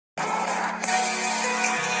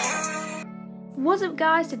What's up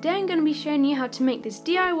guys, today I'm going to be showing you how to make this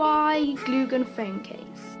DIY glue gun phone case.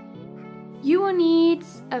 You will need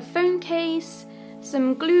a phone case,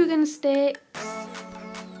 some glue gun sticks,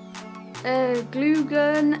 a glue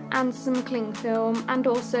gun and some cling film, and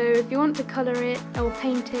also if you want to colour it or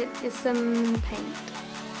paint it, is some paint.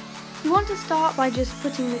 You want to start by just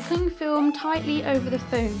putting the cling film tightly over the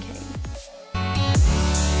phone case.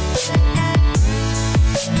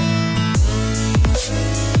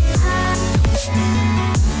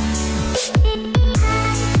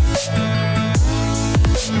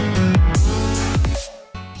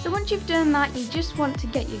 So once you've done that, you just want to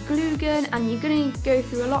get your glue gun, and you're going to go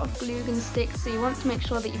through a lot of glue gun sticks, so you want to make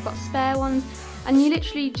sure that you've got spare ones, and you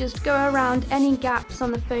literally just go around any gaps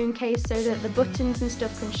on the phone case so that the buttons and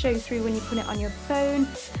stuff can show through when you put it on your phone,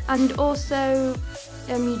 and also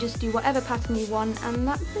you just do whatever pattern you want, and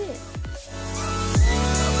that's it.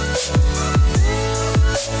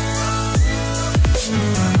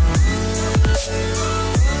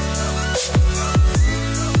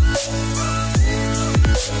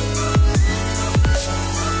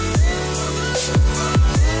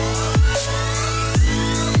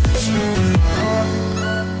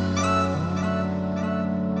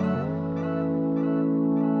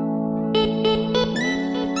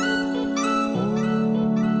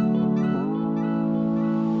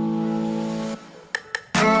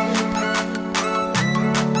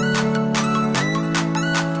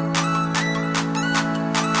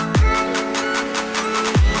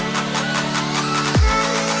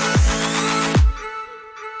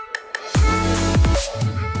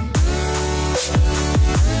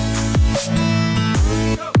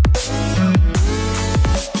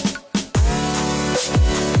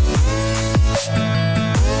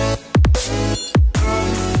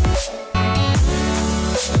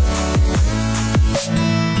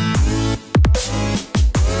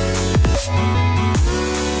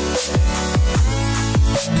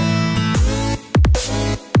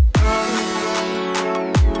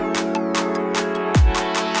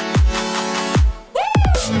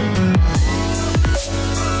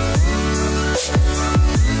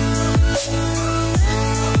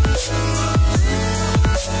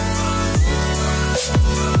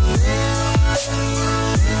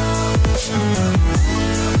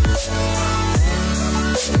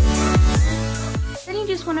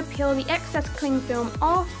 Want to peel the excess cling film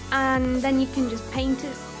off, and then you can just paint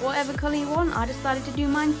it whatever colour you want. I decided to do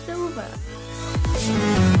mine silver.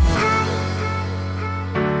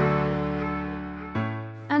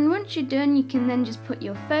 And once you're done, you can then just put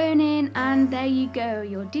your phone in, and there you go,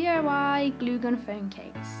 your DIY glue gun phone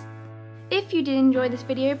case. If you did enjoy this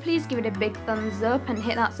video, please give it a big thumbs up and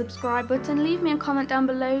hit that subscribe button. Leave me a comment down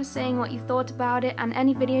below saying what you thought about it and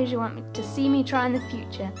any videos you want me to see me try in the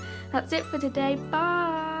future. That's it for today,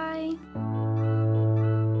 bye!